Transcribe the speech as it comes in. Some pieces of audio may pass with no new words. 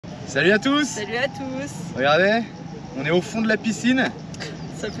Salut à tous! Salut à tous! Regardez, on est au fond de la piscine.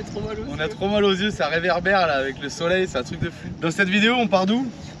 Ça fait trop mal aux yeux. On a trop mal aux yeux, ça réverbère là avec le soleil, c'est un truc de fou. Dans cette vidéo, on part d'où?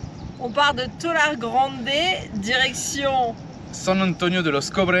 On part de Tolar Grande, direction San Antonio de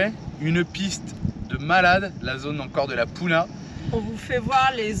los Cobres, une piste de malade, la zone encore de la Puna. On vous fait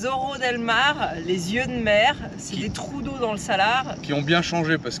voir les ojos del mar, les yeux de mer. C'est des trous d'eau dans le salar. Qui ont bien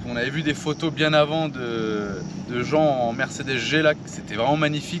changé parce qu'on avait vu des photos bien avant de gens en Mercedes G là, c'était vraiment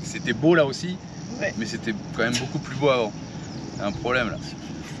magnifique, c'était beau là aussi, ouais. Mais c'était quand même beaucoup plus beau avant. C'est un problème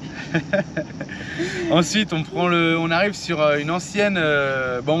là. Ensuite on arrive sur une ancienne,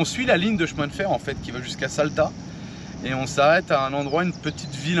 on suit la ligne de chemin de fer en fait qui va jusqu'à Salta. Et on s'arrête à un endroit, une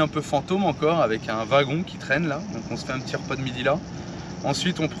petite ville un peu fantôme encore, avec un wagon qui traîne là. Donc on se fait un petit repas de midi là.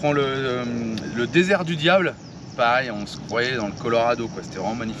 Ensuite on prend le désert du diable. Pareil, on se croyait dans le Colorado, quoi. C'était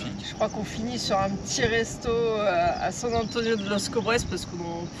vraiment magnifique. Je crois qu'on finit sur un petit resto à San Antonio de los Cobres parce qu'on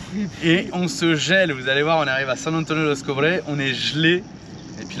n'en pouvait plus. Et on se gèle, vous allez voir, on arrive à San Antonio de los Cobres, on est gelé.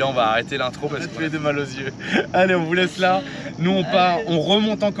 Et puis là on va arrêter l'intro parce qu'on a de mal aux yeux. Allez, on vous laisse là. Nous on part, on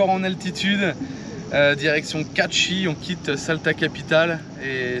remonte encore en altitude. Direction Cachi, on quitte Salta Capital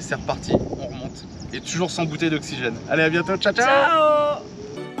et c'est reparti, on remonte. Et toujours sans bouteille d'oxygène. Allez, à bientôt, ciao ciao! Ciao!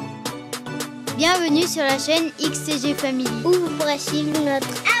 Bienvenue sur la chaîne XCG Family, où vous pourrez suivre notre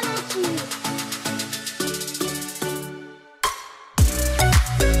aventure.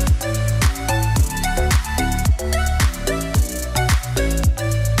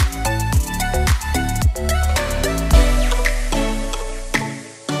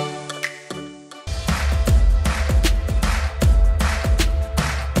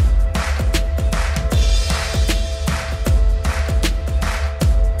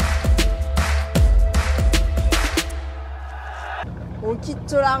 On quitte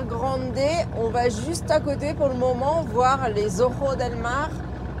Tolar Grande, on va juste à côté pour le moment voir les ojos del mar.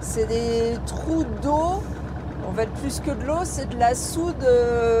 C'est des trous d'eau, en fait plus que de l'eau, c'est de la soude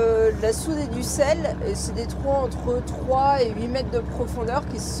et du sel. Et c'est des trous entre 3 et 8 mètres de profondeur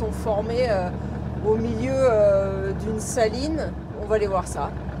qui se sont formés au milieu d'une saline. On va aller voir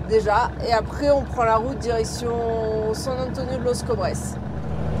ça déjà. Et après on prend la route direction San Antonio de los Cobres.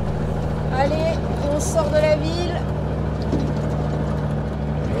 Allez, on sort de la ville.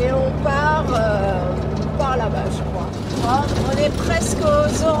 Et on part là-bas, je crois. On est presque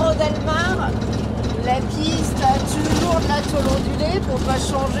aux ojos del mar. La piste a toujours de la tôle ondulée pour ne pas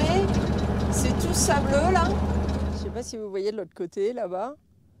changer. C'est tout sableux là. Je ne sais pas si vous voyez de l'autre côté, là-bas,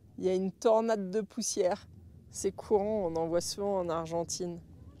 il y a une tornade de poussière. C'est courant, on en voit souvent en Argentine.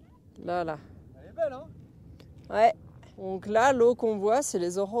 Là. Elle est belle, hein? Ouais. Donc là, l'eau qu'on voit, c'est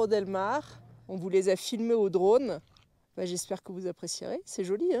les ojos del mar. On vous les a filmés au drone. J'espère que vous apprécierez, c'est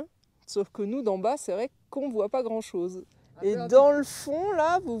joli, hein. Sauf que nous, d'en bas, c'est vrai qu'on ne voit pas grand-chose. Et dans le fond,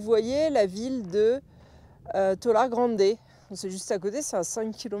 là, vous voyez la ville de Tolar Grande. C'est juste à côté, c'est à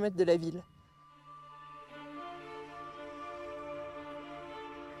 5 km de la ville.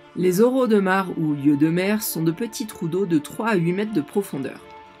 Les ojos de mar ou yeux de mer sont de petits trous d'eau de 3 à 8 mètres de profondeur.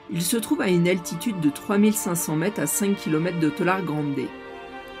 Ils se trouvent à une altitude de 3500 mètres à 5 km de Tolar Grande.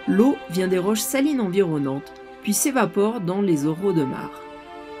 L'eau vient des roches salines environnantes, puis s'évapore dans les ojos de mar.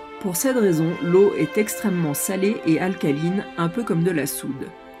 Pour cette raison, l'eau est extrêmement salée et alcaline, un peu comme de la soude.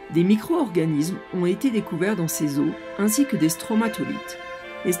 Des micro-organismes ont été découverts dans ces eaux, ainsi que des stromatolites.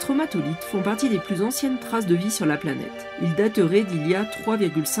 Les stromatolites font partie des plus anciennes traces de vie sur la planète. Ils dateraient d'il y a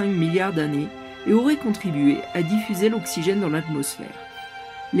 3,5 milliards d'années et auraient contribué à diffuser l'oxygène dans l'atmosphère.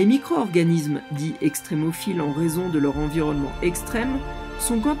 Les micro-organismes, dits extrémophiles en raison de leur environnement extrême,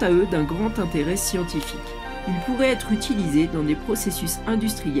 sont quant à eux d'un grand intérêt scientifique. Ils pourraient être utilisés dans des processus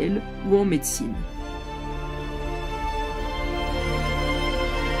industriels ou en médecine.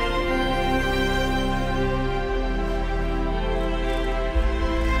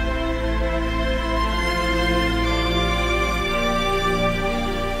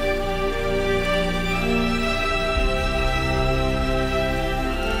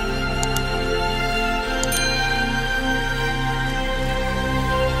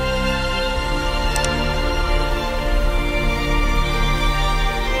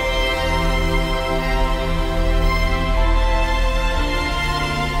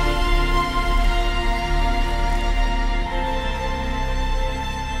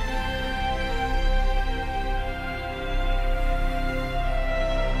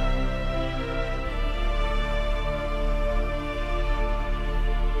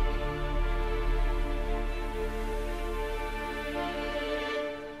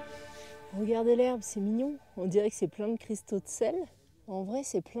 Regardez l'herbe, c'est mignon. On dirait que c'est plein de cristaux de sel. En vrai,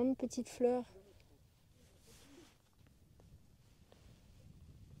 c'est plein de petites fleurs.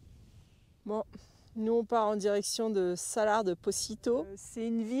 Bon, nous on part en direction de Salar de Pocito. C'est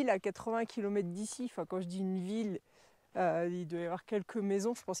une ville à 80 km d'ici. Enfin, quand je dis une ville, il doit y avoir quelques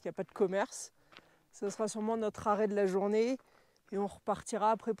maisons. Je pense qu'il n'y a pas de commerce. Ce sera sûrement notre arrêt de la journée. Et on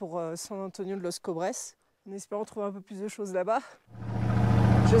repartira après pour San Antonio de los Cobres. En espérant trouver un peu plus de choses là-bas.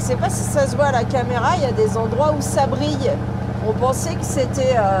 Je ne sais pas si ça se voit à la caméra, il y a des endroits où ça brille. On pensait que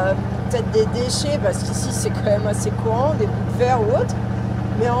c'était peut-être des déchets, parce qu'ici c'est quand même assez courant, des bouts de verre ou autre.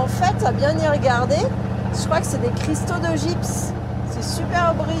 Mais en fait, à bien y regarder, je crois que c'est des cristaux de gypse. C'est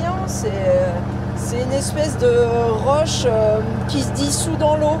super brillant, c'est une espèce de roche qui se dissout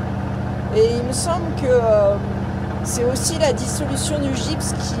dans l'eau. Et il me semble que c'est aussi la dissolution du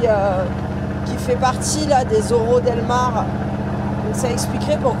gypse qui fait partie là, des ojos del mar. Donc ça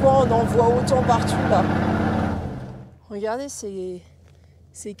expliquerait pourquoi on en voit autant partout là. Regardez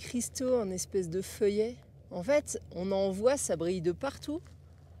ces cristaux en espèce de feuillet. En fait, on en voit, ça brille de partout.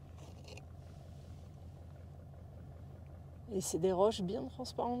 Et c'est des roches bien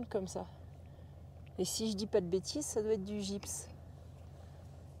transparentes comme ça. Et si je dis pas de bêtises, ça doit être du gypse.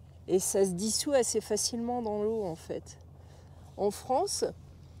 Et ça se dissout assez facilement dans l'eau en fait. En France,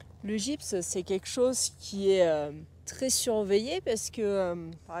 le gypse c'est quelque chose qui est très surveillé parce que,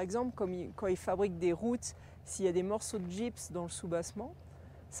 par exemple, quand ils fabriquent des routes, s'il y a des morceaux de gypse dans le soubassement,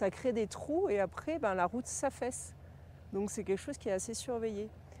 ça crée des trous et après la route s'affaisse. Donc c'est quelque chose qui est assez surveillé.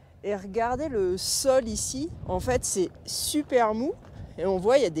 Et regardez le sol ici, en fait c'est super mou et on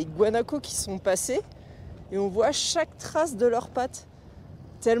voit il y a des guanacos qui sont passés et on voit chaque trace de leurs pattes.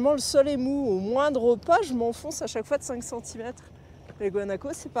 Tellement le sol est mou, au moindre pas je m'enfonce à chaque fois de 5 cm. Les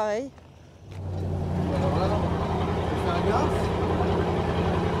guanacos c'est pareil. Alors là, on fait un gaffe.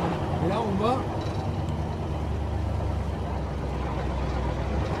 Et là on va.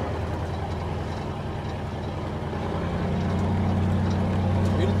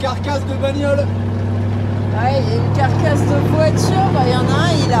 Une carcasse de bagnole. Ouais, il y a une carcasse de voiture, il y en a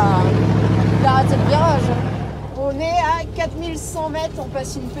un, il a raté le virage. On est à 4100 mètres, on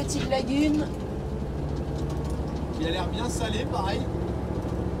passe une petite lagune. Qui a l'air bien salé, pareil.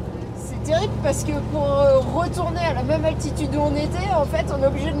 C'est terrible parce que pour retourner à la même altitude où on était, en fait, on est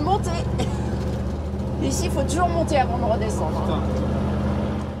obligé de monter. Ici, il faut toujours monter avant de redescendre. Putain.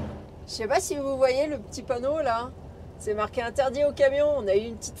 Je sais pas si vous voyez le petit panneau là. C'est marqué interdit aux camions. On a eu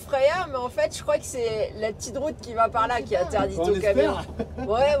une petite frayeur, mais en fait, je crois que c'est la petite route qui va par là qui est interdite aux camions.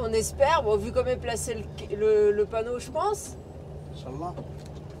 Ouais, on espère. Bon, vu comme est placé le panneau, je pense. Inch'Allah.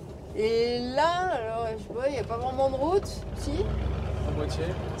 Et là, alors, je vois, il n'y a pas vraiment de route. Si. À moitié.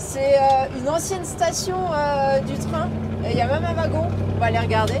 C'est une ancienne station du train. Et il y a même un wagon. On va aller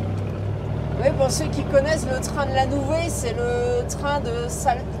regarder. Oui, pour ceux qui connaissent le train de la Nouvelle, c'est le train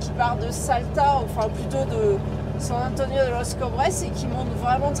qui part de Salta, enfin plutôt de San Antonio de los Cobres et qui monte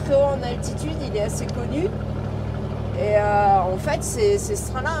vraiment très haut en altitude. Il est assez connu. Et en fait, c'est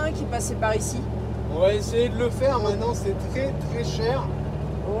ce train-là qui passait par ici. On va essayer de le faire maintenant, c'est très très cher.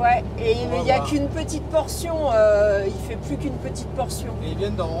 Ouais, et il n'y a qu'une petite portion, il fait plus qu'une petite portion. Et ils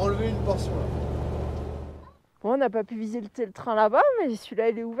viennent d'en enlever une portion là. Bon, on n'a pas pu visiter le train là-bas, mais celui-là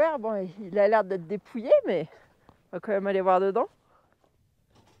il est ouvert. Bon, il a l'air d'être dépouillé, mais on va quand même aller voir dedans.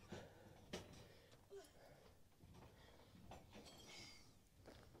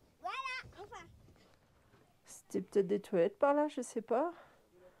 C'était peut-être des toilettes par là, je sais pas.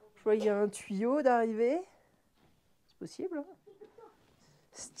 Je vois qu'il y a un tuyau d'arrivée. C'est possible, hein?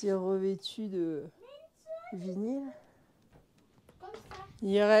 C'était revêtu de vinyle.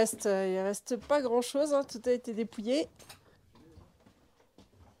 Il reste pas grand chose, hein. Tout a été dépouillé.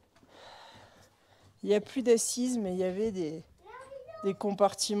 Il n'y a plus d'assises, mais il y avait des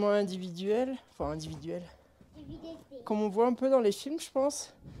compartiments individuels. Enfin, individuels. Comme on voit un peu dans les films, je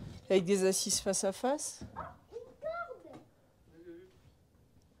pense. Avec des assises face à face.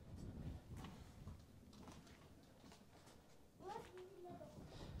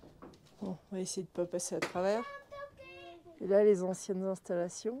 Bon, on va essayer de ne pas passer à travers. Et là, les anciennes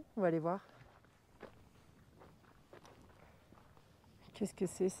installations, on va aller voir. Qu'est-ce que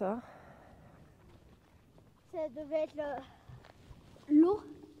c'est ça? Ça devait être l'eau.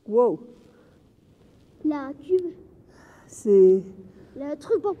 Wow! La cuve. C'est Le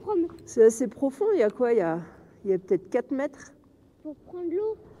truc pour prendre. C'est assez profond, il y a quoi? Il y a peut-être 4 mètres. Pour prendre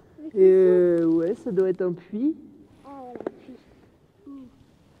l'eau. Et ouais, ça doit être un puits. Ah voilà, puits.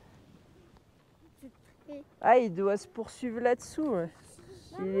 Ah, il doit se poursuivre là-dessous. Ouais.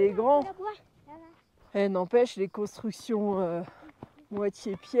 Il est grand. Eh, n'empêche, les constructions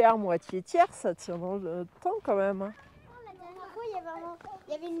moitié pierre, moitié terre, ça tient dans le temps quand même. Hein. La dernière fois, il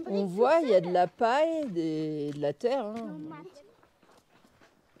y avait une brique. On voit, il y a de la paille, de la terre. Hein.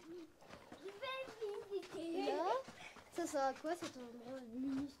 sert à quoi cet endroit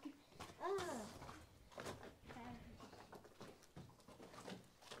minuscule?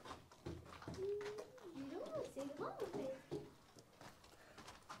 Non, c'est grand en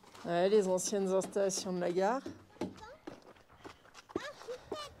fait. Ouais, les anciennes installations de la gare.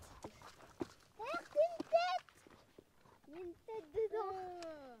 Il y a une tête dedans.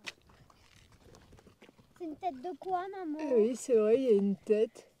 C'est une tête de quoi, maman? Oui, c'est vrai, il y a une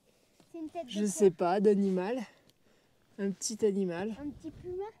tête. C'est une tête de Je quoi? sais pas, d'animal. Un petit animal. Un petit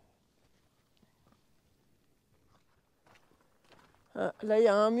puma? Ah, là, il y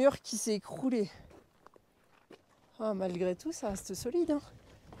a un mur qui s'est écroulé. Ah, malgré tout, ça reste solide. Hein.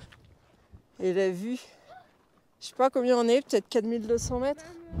 Et la vue, je sais pas combien on est, peut-être 4200 mètres.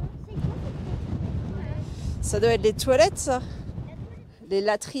 Ça doit être les toilettes, ça. Les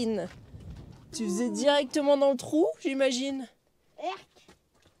latrines. Tu faisais directement dans le trou, j'imagine.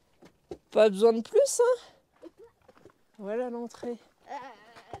 Pas besoin de plus, hein. Voilà l'entrée.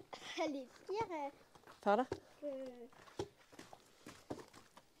 Elle est pire. Par là. On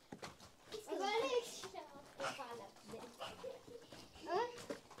va aller par là.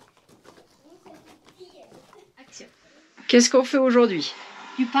 Qu'est-ce qu'on fait aujourd'hui?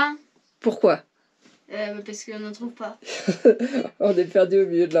 Du pain, Pourquoi? parce qu'on n'en trouve pas. On est perdu au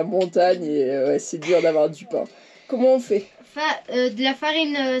milieu de la montagne et ouais, c'est dur d'avoir du pain. Comment on fait? De la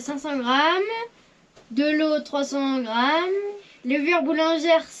farine 500 grammes, de l'eau 300 grammes, levure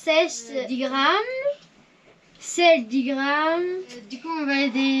boulangère sèche 10 grammes, sel 10 grammes. Du coup, on va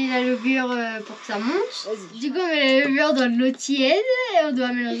aider la levure pour que ça monte. Du coup, on met la levure dans de l'eau tiède et on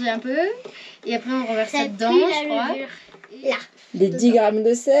doit mélanger un peu. Et après, on renverse ça dedans, je crois. Là. Les 10 grammes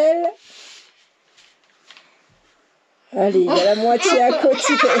de sel. Allez, il y a la moitié à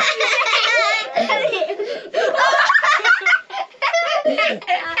côté.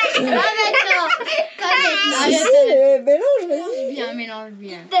 Mélange, vas-y. Bien, mélange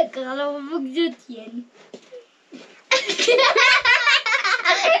bien. D'accord, alors il faut que je tienne.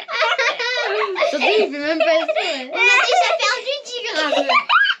 Surtout, il fait même pas ça. On a déjà perdu 10 grammes.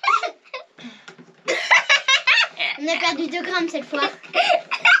 On a perdu 2 grammes cette fois.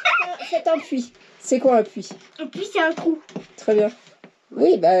 Faites un puits. C'est quoi un puits? Et puis c'est un trou. Très bien.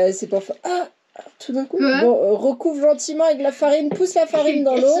 Oui, bah c'est pour... Ah, tout d'un coup. Quoi? Bon, recouvre gentiment avec la farine, pousse la farine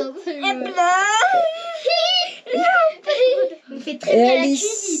dans l'eau. On fait très Et bien la Alice,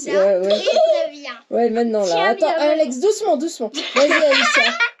 cuisine. Hein. ouais. Très bien. Ouais, maintenant là. Tiens, Attends, bien, Alex, doucement, doucement. Vas-y, Alice.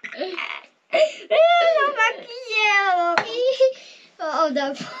 Oh,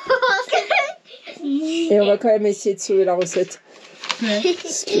 d'accord. Et on va quand même essayer de sauver la recette.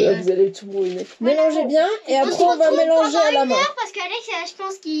 Parce que là, vous allez tout ruiner. Mélangez bien et après on va mélanger à la main. Parce qu'Alex, je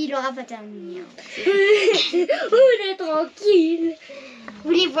pense qu'il aura pas terminé. On est tranquille. Vous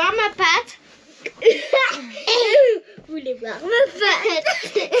voulez voir ma pâte? Vous voulez voir ma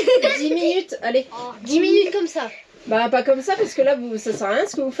pâte? 10 minutes, allez. 10 minutes comme ça. Bah pas comme ça parce que là, ça sert à rien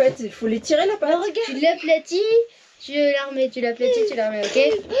ce que vous faites. Il faut les tirer la pâte. Tu l'aplatis, tu la remets, tu l'aplatis, tu la remets, ok?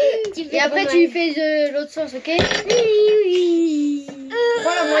 Et après tu fais de l'autre sens, ok? Oui.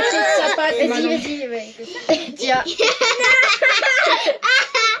 Prends la moitié de sa pâte. Manon. Vas-y, ouais. Tiens.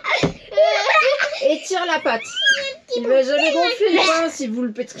 Et tire la pâte. Il va jamais gonfler le pain si vous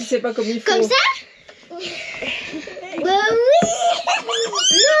le pétrissez pas comme il faut. Comme ça? Bah oui.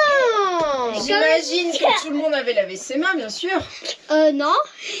 Non. J'imagine que tout le monde avait lavé ses mains, bien sûr. Non.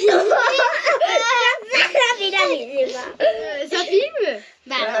 Ça filme?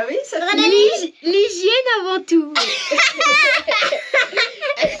 Bah, Ah oui, ça fait. L'hygiène avant tout.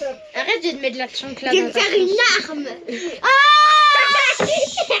 Arrête de te mettre de la chunk là. je vais faire une arme. Ah!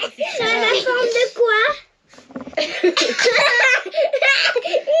 Ça a la forme de quoi?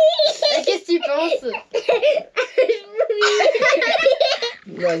 Qu'est-ce que tu penses?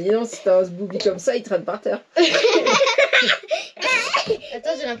 Bah dis donc, si t'as un booby comme ça, il traîne par terre.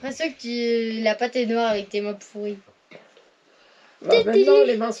 Attends, j'ai l'impression que la pâte est noire avec tes mains pourries. Bah maintenant,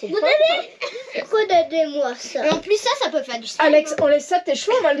 les mains sont propres. Redonnez-moi ça. Et en plus, ça peut faire du sport. Alex, on laisse ça, t'es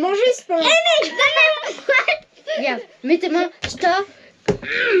chaud, on va le manger ce pain. Regarde, mets tes mains,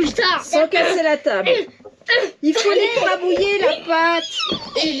 Sans casser la table. Il faut l'écrabouiller la pâte.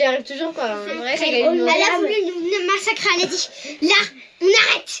 Et il y arrive toujours pas. Hein. Vrai, Elle a voulu nous massacrer, elle a dit là, on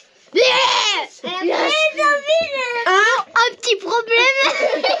arrête. Un petit problème.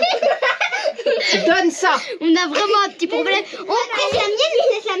 Donne ça. On a vraiment un petit problème. On teste la mienne,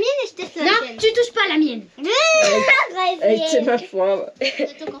 je teste la mienne et je teste la Non, mienne. tu touches pas à la mienne. Avec tes mains froides.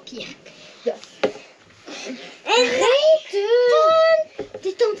 C'est encore pire.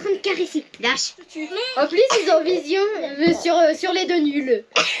 T'étais en train de caresser. Lâche. En plus, ils ont vision sur les deux nuls.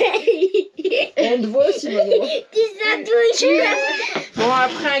 On te voit aussi maintenant. Tu Bon,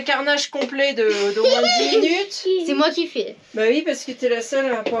 après un carnage complet d'au moins 10 minutes. C'est moi qui fais. Bah oui, parce que t'es la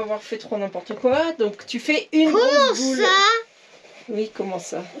seule à pas avoir fait trop n'importe quoi. Donc tu fais une Comment grosse boule. ça? Oui, comment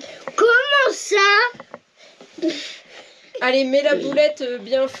ça? Comment ça? Allez, mets la boulette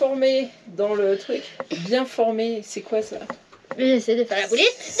bien formée dans le truc. Bien formée, c'est quoi ça? J'essaie de faire la boulette.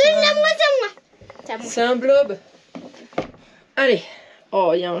 Donne-la moi, c'est à moi. C'est un blob. Allez.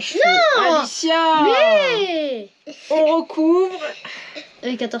 Oh, il y a un cheveu. Non. Alicia! Mais On recouvre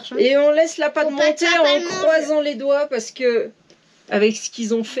avec 14 chambres. et on laisse la pâte Faut pas monter que la en pâte croisant les doigts parce que, avec ce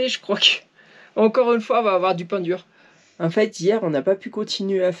qu'ils ont fait, je crois que, encore une fois, on va avoir du pain dur. En fait, hier, on n'a pas pu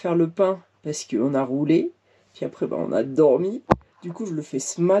continuer à faire le pain parce qu'on a roulé. Puis après, bah, on a dormi. Du coup, je le fais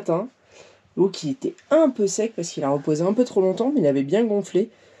ce matin. Donc, il était un peu sec parce qu'il a reposé un peu trop longtemps, mais il avait bien gonflé.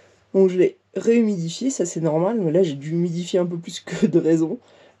 Donc, je l'ai réhumidifié, ça c'est normal. Mais là, j'ai dû humidifier un peu plus que de raison.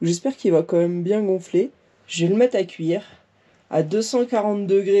 J'espère qu'il va quand même bien gonfler. Je vais le mettre à cuire à 240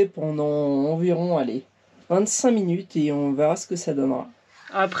 degrés pendant environ, allez, 25 minutes et on verra ce que ça donnera.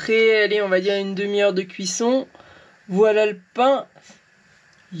 Après, allez, on va dire une demi-heure de cuisson. Voilà le pain.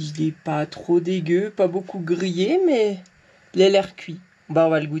 Il est pas trop dégueu, pas beaucoup grillé, mais il a l'air cuit. Bah, on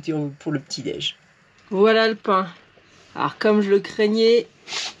va le goûter pour le petit-déj. Voilà le pain. Alors, comme je le craignais,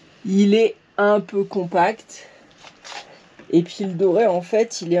 il est un peu compact. Et puis le doré, en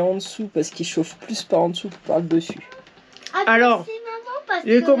fait, il est en dessous parce qu'il chauffe plus par en dessous que par le dessus. Alors,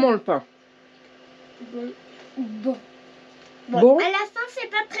 il est comment le pain? Bon. Bon. À la fin, c'est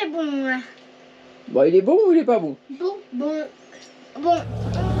pas très bon. Hein. Bon, il est bon ou il est pas bon? Bon.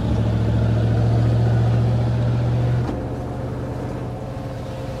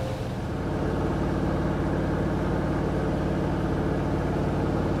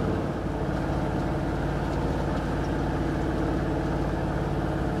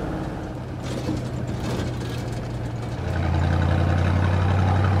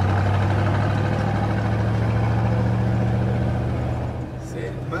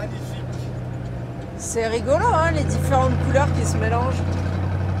 C'est magnifique. C'est rigolo, hein, les différentes couleurs qui se mélangent.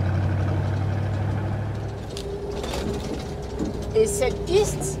 Et cette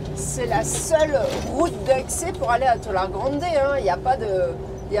piste, c'est la seule route d'accès pour aller à Tolar Grande. Hein. Il n'y a pas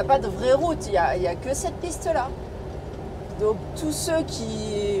de vraie route, il n'y a que cette piste-là. Donc tous ceux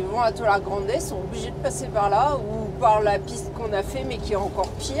qui vont à Tolar Grande sont obligés de passer par là ou par la piste qu'on a fait mais qui est encore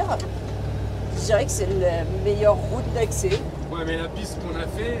pire. Je dirais que c'est la meilleure route d'accès. Ouais, mais la piste qu'on a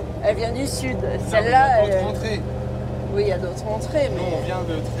fait, Elle vient du sud. il y Celle-là, a d'autres entrées. oui, il y a d'autres entrées, Nous, mais... on vient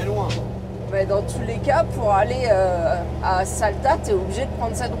de très loin. Mais dans tous les cas, pour aller à Salta, tu es obligé de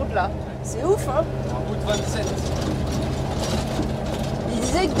prendre cette route-là. C'est ouf, hein? En route 27. Il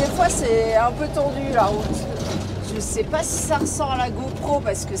disait que des fois, c'est un peu tendu, la route. Je sais pas si ça ressort à la GoPro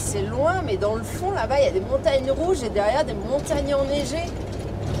parce que c'est loin, mais dans le fond, là-bas, il y a des montagnes rouges et derrière, des montagnes enneigées.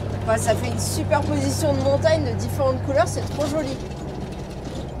 Enfin, ça fait une superposition de montagnes de différentes couleurs, c'est trop joli.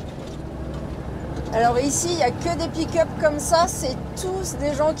 Alors ici, il n'y a que des pick-up comme ça, c'est tous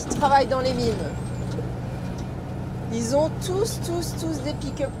des gens qui travaillent dans les mines. Ils ont tous des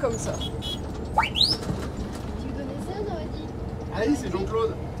pick-up comme ça. Tu connais ça, on aurait dit. Ah oui, c'est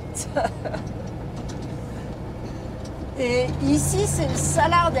Jean-Claude. Et ici, c'est le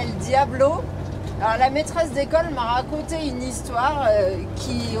salar del Diablo. Alors la maîtresse d'école m'a raconté une histoire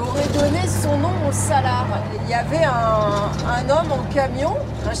qui aurait donné son nom au salar. Il y avait un homme en camion,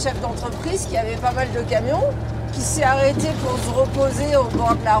 un chef d'entreprise qui avait pas mal de camions, qui s'est arrêté pour se reposer au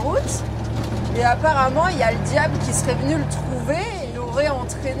bord de la route. Et apparemment, il y a le diable qui serait venu le trouver et l'aurait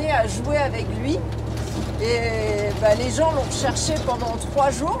entraîné à jouer avec lui. Et bah, les gens l'ont recherché pendant 3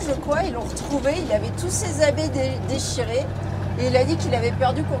 jours, je crois. Ils l'ont retrouvé. Il avait tous ses habits déchirés. Et il a dit qu'il avait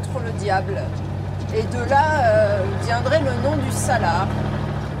perdu contre le diable. Et de là viendrait le nom du salar.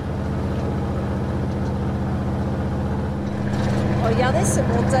 Regardez ces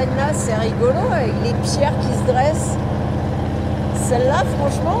montagnes-là, c'est rigolo avec les pierres qui se dressent. Celle-là,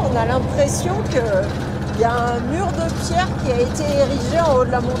 franchement, on a l'impression qu'il y a un mur de pierre qui a été érigé en haut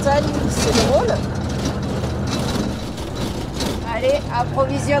de la montagne. C'est drôle. Allez,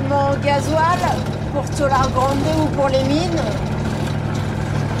 approvisionnement en gasoil pour Tolar Grande ou pour les mines.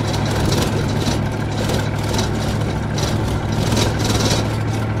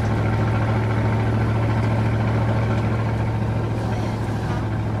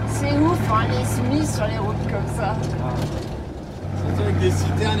 C'est ouf, hein, les semis sur les routes comme ça. Surtout avec des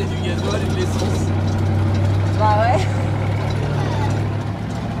citernes et du gasoil et de l'essence. Bah ouais.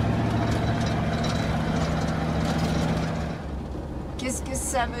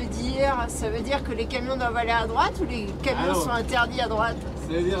 ça veut dire que les camions doivent aller à droite ou les camions sont interdits à droite?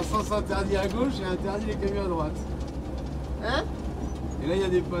 Ça veut dire sens interdit à gauche et interdit les camions à droite. Hein? Et là il y a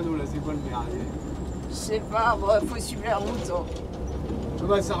des panneaux, là c'est quoi le merdier? Je sais pas, bon, faut suivre la route. Hein. Ah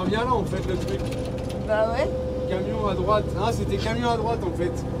bah ça revient là en fait le truc. Bah ouais. Camion à droite. Ah c'était camion à droite en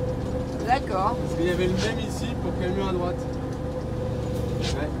fait. D'accord. Parce qu'il y avait le même ici pour camion à droite.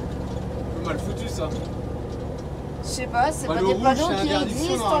 Ouais. Un peu mal foutu ça. Je sais pas, c'est pas le des rouge, panneaux c'est qui interdiction,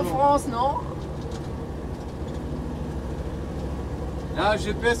 existent en normalement. France, non? Là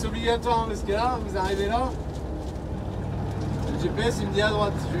GPS obligatoire hein, parce que là vous arrivez là. Le GPS il me dit à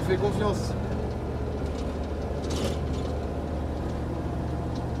droite, je lui fais confiance.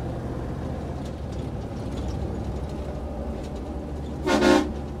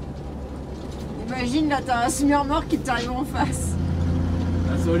 Imagine là t'as un semi-remorque qui t'arrive en face.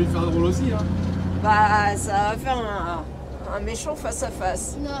 Là, ça va lui faire drôle aussi hein. Bah ça va faire un méchant face à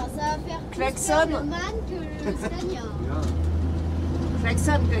face. Non, ça va faire plus Klaxon. peur le man que le Scania.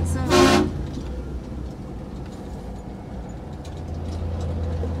 Klaxon.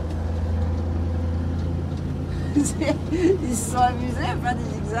 Ils se sont amusés à faire des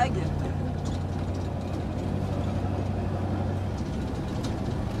zigzags.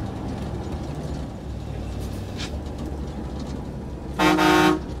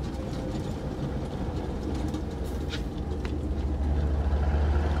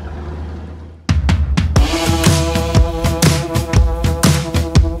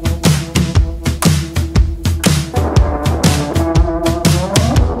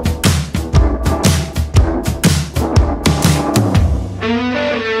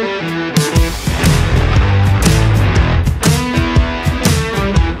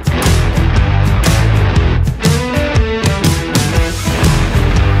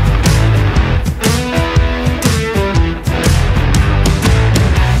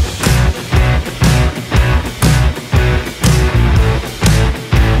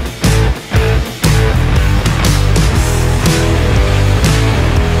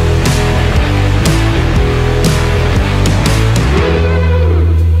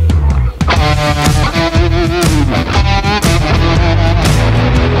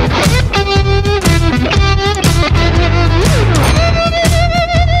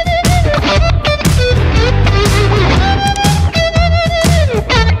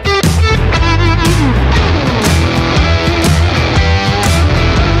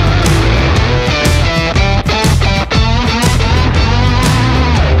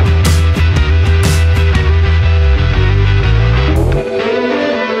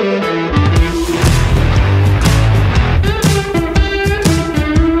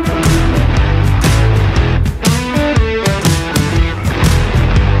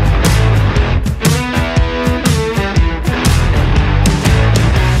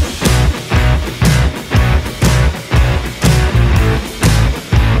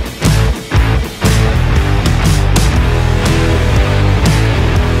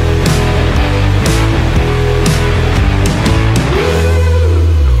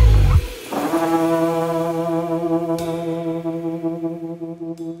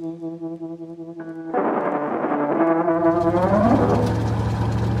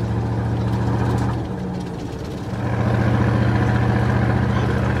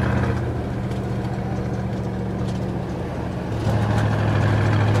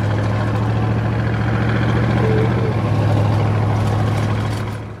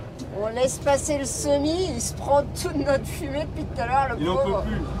 laisse passer le semi, il se prend toute notre fumée depuis tout à l'heure, le il en pauvre. peut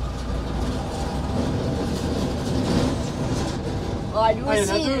plus. Oh, lui Ah,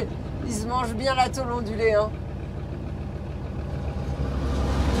 aussi, il se mange bien la tôle ondulée. Hein.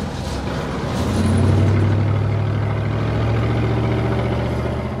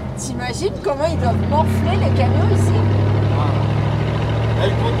 T'imagines comment ils doivent morfler les camions ici? Ah. Et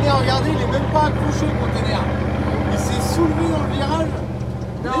le conteneur, regardez, il est même pas accroché le conteneur. Il s'est soulevé dans le virage.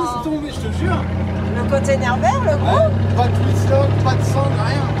 Non. Laisse tomber, je te jure. Le conteneur vert, le gros? Ouais, pas de twist-lock, pas de sang,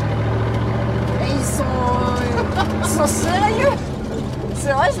 rien. Et ils sont sérieux.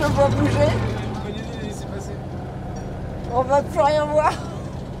 C'est vrai, je le vois bouger. On va plus rien voir.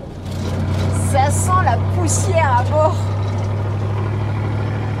 Ça sent la poussière à bord.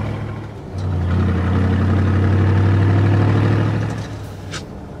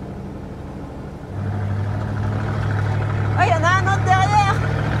 Oh, il y en a un autre derrière.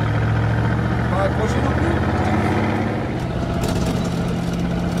 Pas accroché non plus.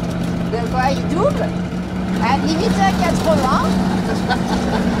 De quoi, il double? À limite à 80.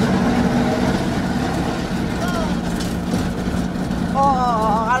 Oh,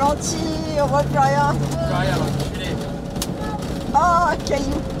 ralenti, on voit plus rien. Rien, enculé. Oh, Oh,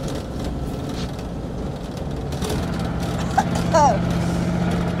 caillou.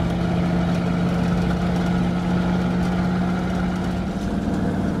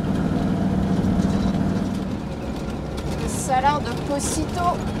 Le salar de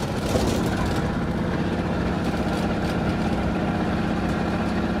Pocito.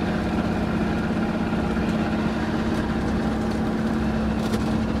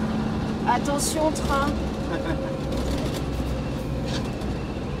 Attention, train.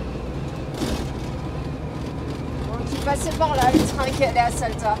 Bon, qui passait par là, le train qui allait à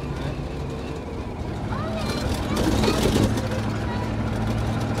Salta.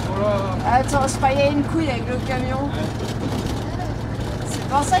 Attends, je croyais une couille avec le camion. C'est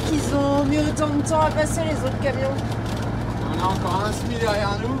pour ça qu'ils ont mis autant de temps à passer les autres camions. On a encore un semi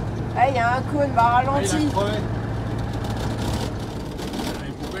derrière nous. Ah, il y a un cône, bah ralenti. Il a crevé.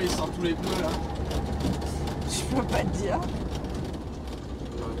 Et pourquoi il sort tous les pneus là? Je peux pas te dire.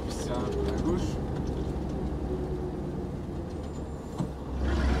 On va pousser un peu à gauche.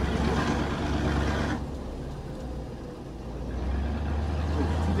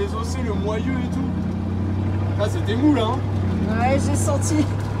 Tout désossé, le moyeu et tout. Ah, c'était mou là, hein? Ouais, j'ai senti.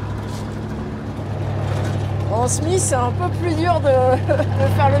 En semi, c'est un peu plus dur de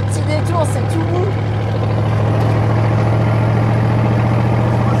faire le petit détour, c'est tout mou.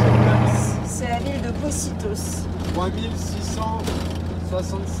 C'est la ville de Pocitos.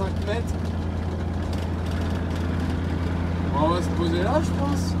 3665 mètres. On va se poser là, je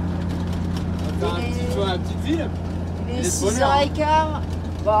pense. On va faire un petit tour à la petite ville. Il est Il est 6h15.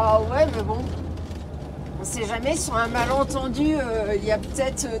 Bah ouais, mais bon. On sait jamais, sur un malentendu, il y a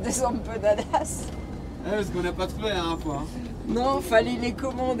peut-être des empanadas. Ouais, parce qu'on n'a pas trouvé la dernière fois. Hein. Non, fallait les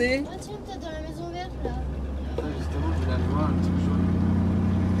commander. Ah tiens, peut-être dans la maison verte là. Ah, justement, je voulais aller voir un truc jaune.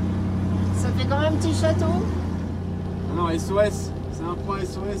 Ça fait quand même un petit château. Ah non, SOS. C'est un point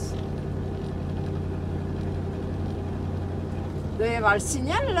SOS. Il doit y avoir le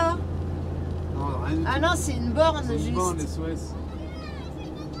signal là. Non, rien du Ah tout. non, c'est une borne C'est une juste. borne SOS.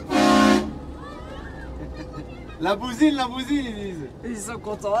 La bousine, ils disent. Ils sont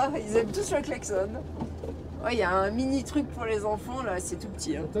contents, hein. Ils aiment tous le klaxon. Ouais, il y a un mini truc pour les enfants là, c'est tout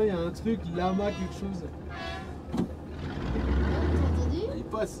petit. Hein. Attends, il y a un truc, lama, quelque chose. T'as entendu? Ah, il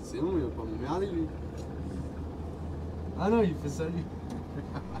passe, c'est bon, il va pas m'emmerder lui. Ah non, il fait ça lui.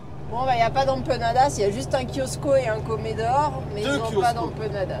 Bon, bah, il n'y a pas d'empanadas, il y a juste un kiosco et un comedor, mais Deux ils n'ont kioscos. pas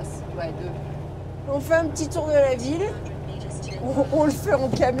d'empanadas. Ouais, deux. On fait un petit tour de la ville. On le fait en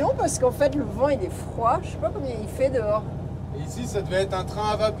camion parce qu'en fait, le vent il est froid. Je sais pas combien il fait dehors. Et ici, ça devait être un train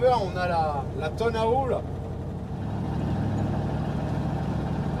à vapeur, on a la tonne à eau là.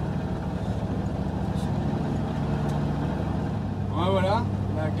 Ouais, voilà,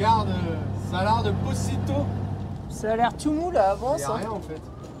 la gare de Salar de Pocito. Ça a l'air tout mou là, Il avance. n'y a Hein. rien en fait.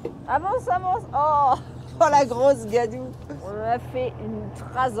 Avance, avance. Oh, oh la grosse gadoue. On a fait une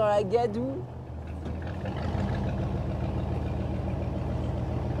trace dans la gadoue.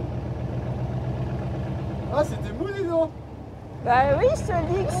 Ah, c'était mou, dis donc. Bah oui, je te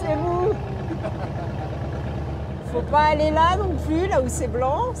dis que c'est mou. Faut pas aller là non plus, là où c'est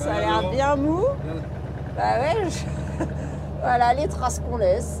blanc. Ça a l'air bien mou. Bah ouais, voilà les traces qu'on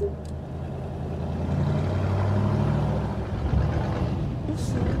laisse.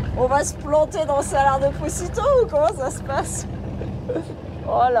 On va se planter dans le salar de Pocito ou comment ça se passe?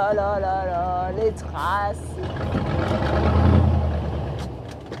 Oh là là là là, les traces.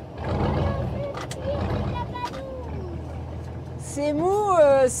 C'est mou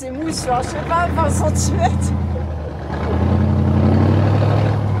sur, je sais pas, 20 cm.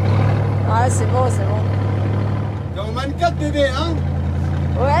 Ah, c'est bon, c'est bon. Dans 24 bébés, hein.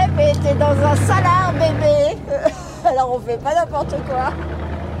 Ouais, mais t'es dans un salar, bébé. Alors on fait pas n'importe quoi.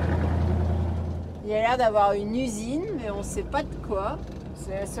 Il y a l'air d'avoir une usine, mais on sait pas de quoi.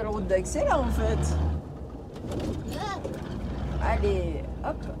 C'est la seule route d'accès là en fait. Allez,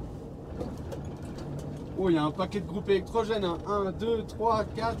 hop. Oh, il y a un paquet de groupes électrogènes. Hein. 1, 2, 3,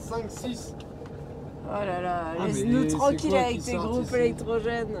 4, 5, 6. Oh là là, Ah, laisse-nous mais tranquilles c'est quoi avec qui tes sortent groupes ici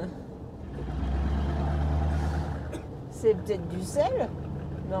électrogènes. C'est peut-être du sel?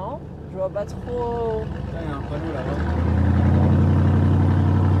 Non, je vois pas trop. Là, il y a un panneau là-bas.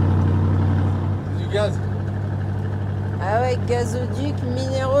 C'est du gaz. Ah ouais, gazoduc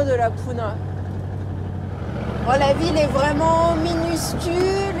minéraux de la Puna. Bon, la ville est vraiment minuscule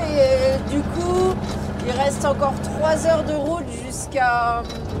et du coup, il reste encore 3 heures de route jusqu'à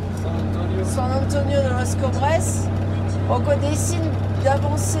San Antonio de los Cobres. Donc on décide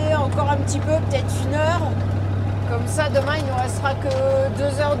d'avancer encore un petit peu, peut-être 1 heure. Comme ça, demain, il ne nous restera que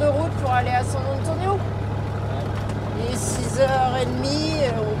 2 heures de route pour aller à San Antonio. est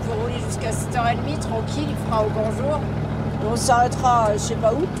 6h30, on peut rouler jusqu'à 7h30 tranquille, il fera au grand jour. Et on s'arrêtera je sais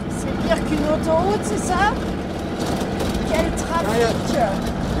pas où. C'est pire qu'une autoroute, c'est ça? Quel trafic!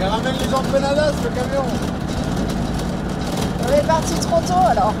 Il ramène les empanadas, le camion. On est parti trop tôt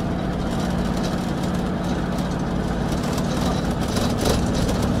alors.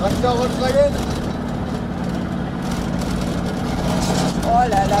 Tracteur Volkswagen. Oh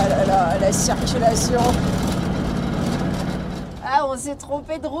là là là là, la circulation. Ah, on s'est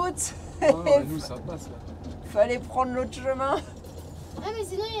trompé de route. Oh, nous, ça passe là. Fallait prendre l'autre chemin. Ah mais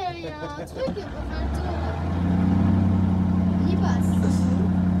sinon il y a un truc pour faire le tour. On y passe.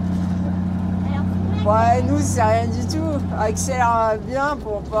 Alors, Ouais, nous c'est rien du tout. Accélère bien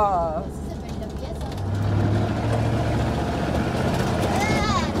pour pas. ça s'appelle la pièce.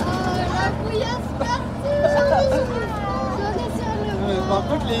 Oh la bouillasse partout. J'en ai sur le Ouais, par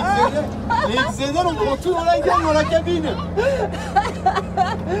contre, les XZ, on prend tout dans la gueule, dans la cabine.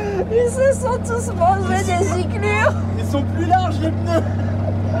 Ils se sont tous mangés des giclures. Ils sont plus larges, les pneus.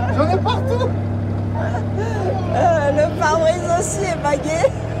 J'en ai partout. Le pare-brise aussi est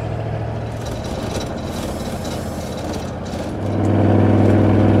bagué.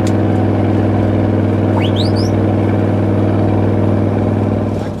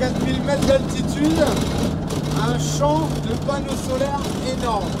 À 4000 mètres d'altitude, un champ de panneaux solaires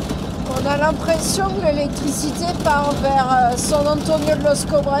énorme. On a l'impression que l'électricité part vers San Antonio de los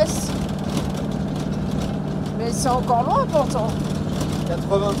Cobres. Mais c'est encore loin pourtant.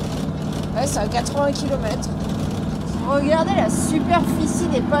 80. Ouais, c'est à 80 km. Regardez la superficie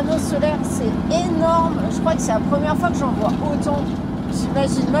des panneaux solaires, c'est énorme. Je crois que c'est la première fois que j'en vois autant.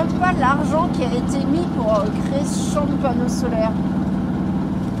 J'imagine même pas l'argent qui a été mis pour créer ce champ de panneaux solaires.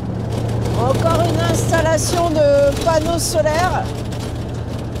 Encore une installation de panneaux solaires.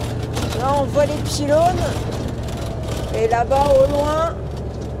 Là, on voit les pylônes. Et là-bas, au loin,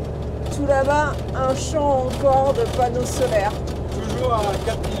 tout là-bas, un champ encore de panneaux solaires. Toujours à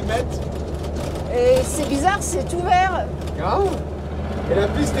 4000 mètres. Et c'est bizarre, c'est ouvert. Grave. Et la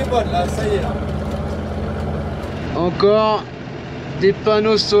piste est bonne là, ça y est là. Encore des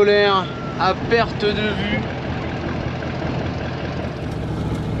panneaux solaires à perte de vue.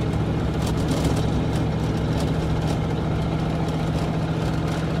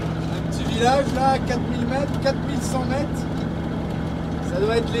 Un petit village là, à 4000 mètres, 4100 mètres. Ça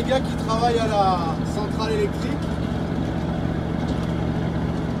doit être les gars qui travaillent à la centrale électrique.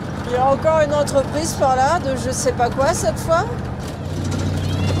 Il y a encore une entreprise par là, de je sais pas quoi cette fois.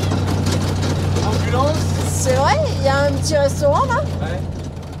 Ambulance. C'est vrai, il y a un petit restaurant là. Ouais.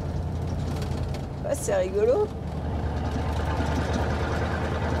 Ouais, c'est rigolo.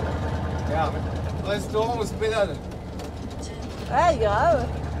 Regarde, restaurant au pédale. Ouais, grave.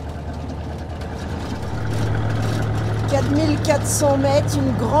 4400 mètres,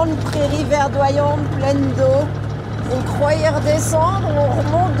 une grande prairie verdoyante pleine d'eau. On croyait redescendre, on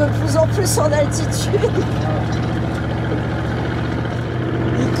remonte de plus en plus en altitude.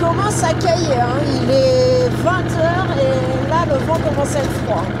 Il commence à cailler, hein. Il est 20h et là le vent commence à être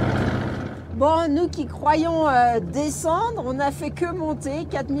froid. Bon, nous qui croyons descendre, on n'a fait que monter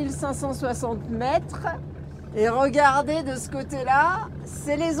 4560 mètres. Et regardez de ce côté-là,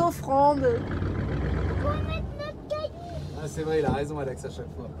 c'est les offrandes. Ah c'est vrai, il a raison Alex à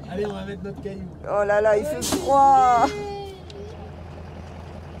chaque fois. Allez, on va mettre notre caillou. Oh là là, il fait froid.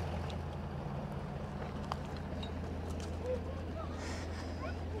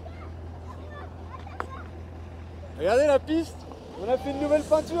 Regardez la piste, on a fait une nouvelle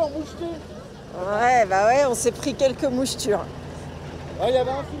peinture mouchetée. Ouais, bah ouais, on s'est pris quelques mouchetures. Ouais, il y avait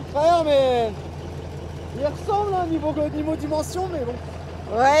un filtre mais il ressemble hein, niveau dimension, mais bon.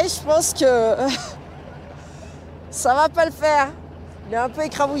 Ouais, je pense que ça va pas le faire. Il est un peu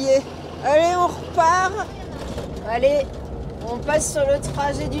écrabouillé. Allez, on repart. Allez, on passe sur le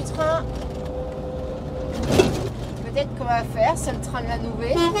trajet du train. Peut-être qu'on va faire, c'est le train de la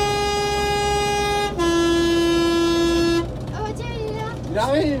Nouvelle. Ah bah tiens, il est là. Il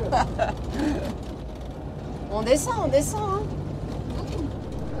arrive. On descend, hein.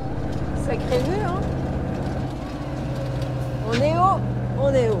 Sacré vue, hein. On est haut,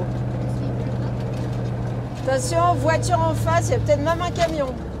 on est haut. Attention, voiture en face, il y a peut-être même un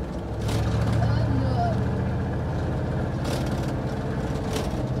camion.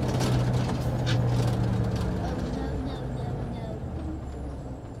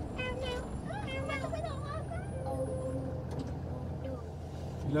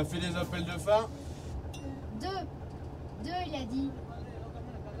 Il a fait des appels de phare. Deux, il a dit.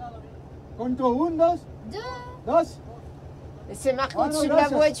 Conto un, dos. Deux. Dos. Et c'est marqué au-dessus de la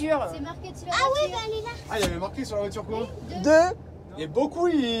voiture. C'est marqué dessus la Ah voiture. oui, bah elle est là. Ah, il y avait marqué sur la voiture quoi? 2. Et beaucoup,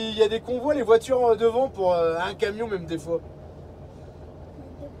 il y a des convois, les voitures devant pour un camion même des fois.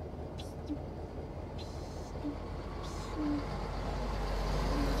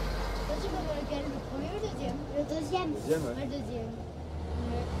 Toi, tu vas voir lequel? Le premier ou le deuxième? Le deuxième. Deuxième, ouais. Ouais, le deuxième.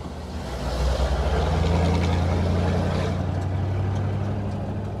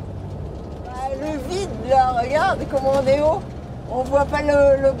 Le vide là, regarde comment on est haut. On voit pas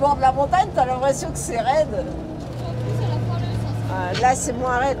le bord de la montagne, t'as l'impression que c'est raide. En plus, à la fois, là, ça Là c'est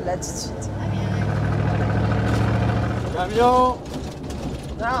moins raide là tout de suite. Camion,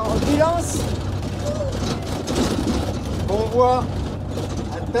 Là, ambulance. convoi,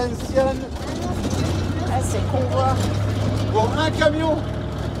 ancienne, Ah c'est convoi. pour un camion.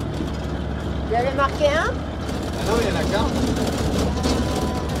 Il y avait marqué un. Ah non, il y en a qu'un.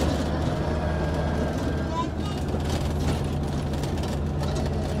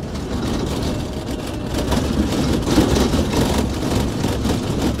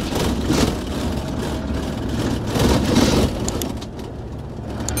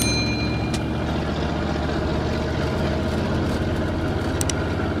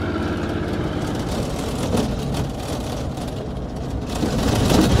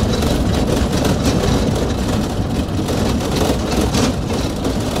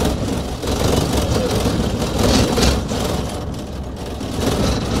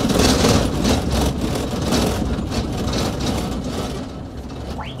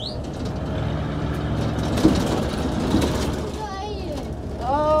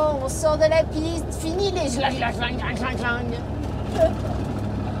 Oh, on sort de la piste. Fini les jlang.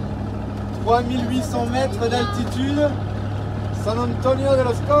 3800 mètres d'altitude, San Antonio de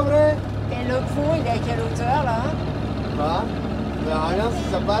los Cobres. Et le pont, il est à quelle hauteur là? Bah, on verra rien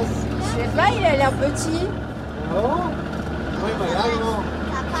si ça passe. Je sais pas, il a l'air petit. Non? Oui, bah là, non.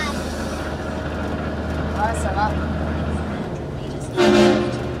 Ça passe. Ah, ça va.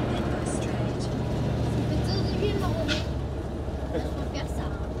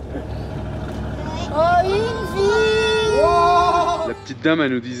 Oh, une vie! La petite dame,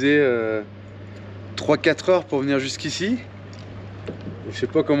 elle nous disait 3-4 heures pour venir jusqu'ici. Je sais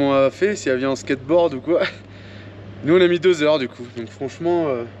pas comment elle a fait, si elle vient en skateboard ou quoi. Nous on a mis 2 heures du coup, donc franchement,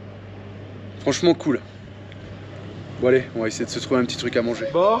 franchement cool. Bon allez, on va essayer de se trouver un petit truc à manger.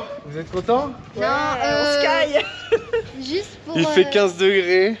 Bon, vous êtes contents? Non, on se caille. Juste pour. Il fait 15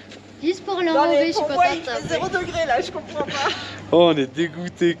 degrés. Juste pour Dans l'enlever, les je suis convois, pas il fait tentée. 0 degré là, je comprends pas. Oh, on est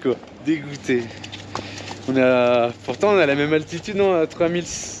dégoûté quoi, dégoûté. On a, pourtant on a la même altitude, non, à 3000.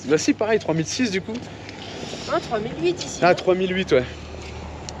 Bah si, pareil, 3006 du coup. Non, 3008 ici. Ah, 3008, ouais.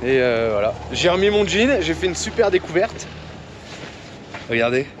 Et voilà. J'ai remis mon jean, j'ai fait une super découverte.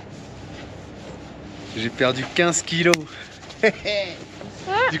 Regardez. J'ai perdu 15 kilos.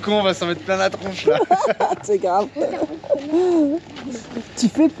 Du coup, on va s'en mettre plein la tronche là. C'est grave. Tu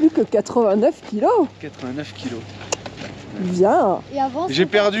fais plus que 89 kilos. 89 kilos. Bien. Et avant, J'ai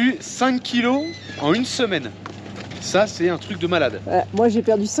perdu 5 kilos en une semaine. Ça, c'est un truc de malade. Ouais, moi j'ai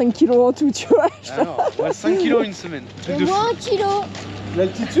perdu 5 kilos en tout, tu vois. Alors, ouais, 5 kilos en une semaine. Truc de fou. moins 1 kilo.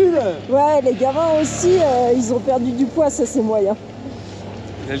 L'altitude? Ouais, les gamins aussi, ils ont perdu du poids, ça c'est moyen.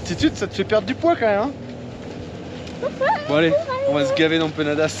 L'altitude, ça te fait perdre du poids quand même. Hein. Bon, allez, on va se gaver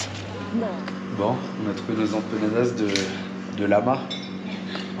d'empanadas. Bon, on a trouvé nos empanadas de lama.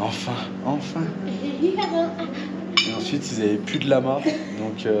 Enfin, enfin. Et ensuite, ils avaient plus de lama.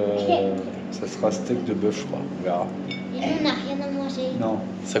 Donc, ça sera steak de bœuf, je crois. On verra. Et nous, on n'a rien à manger. Non,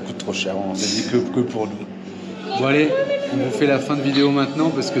 ça coûte trop cher. On s'est dit que pour nous. Bon, allez, on vous fait la fin de vidéo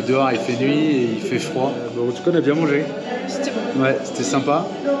maintenant parce que dehors il fait nuit et il fait froid. Bon, en tout cas, on a bien mangé. C'était bon. Ouais, c'était sympa.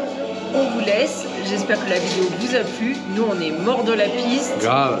 On vous laisse. J'espère que la vidéo vous a plu. Nous, on est morts de la piste.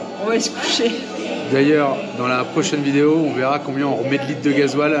 Grave. On va se coucher. D'ailleurs, dans la prochaine vidéo, on verra combien on remet de litres de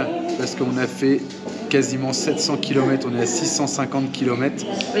gasoil parce qu'on a fait quasiment 700 km, on est à 650 km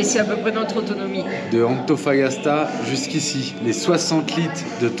Et c'est à peu près notre autonomie. de Antofagasta jusqu'ici. Les 60 litres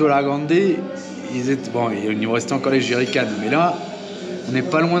de Tolar Grande, ils étaient... bon, il nous restait encore les jerrycans, mais là, on n'est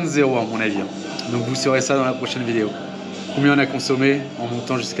pas loin de zéro à mon avis. Donc vous saurez ça dans la prochaine vidéo. Combien on a consommé en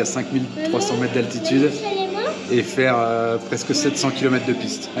montant jusqu'à 5300 mètres d'altitude et faire presque 700 km de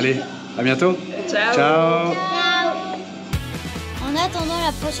piste. Allez, à bientôt. Ciao. Ciao. En attendant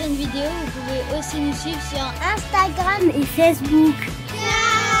la prochaine vidéo, vous pouvez aussi nous suivre sur Instagram et Facebook.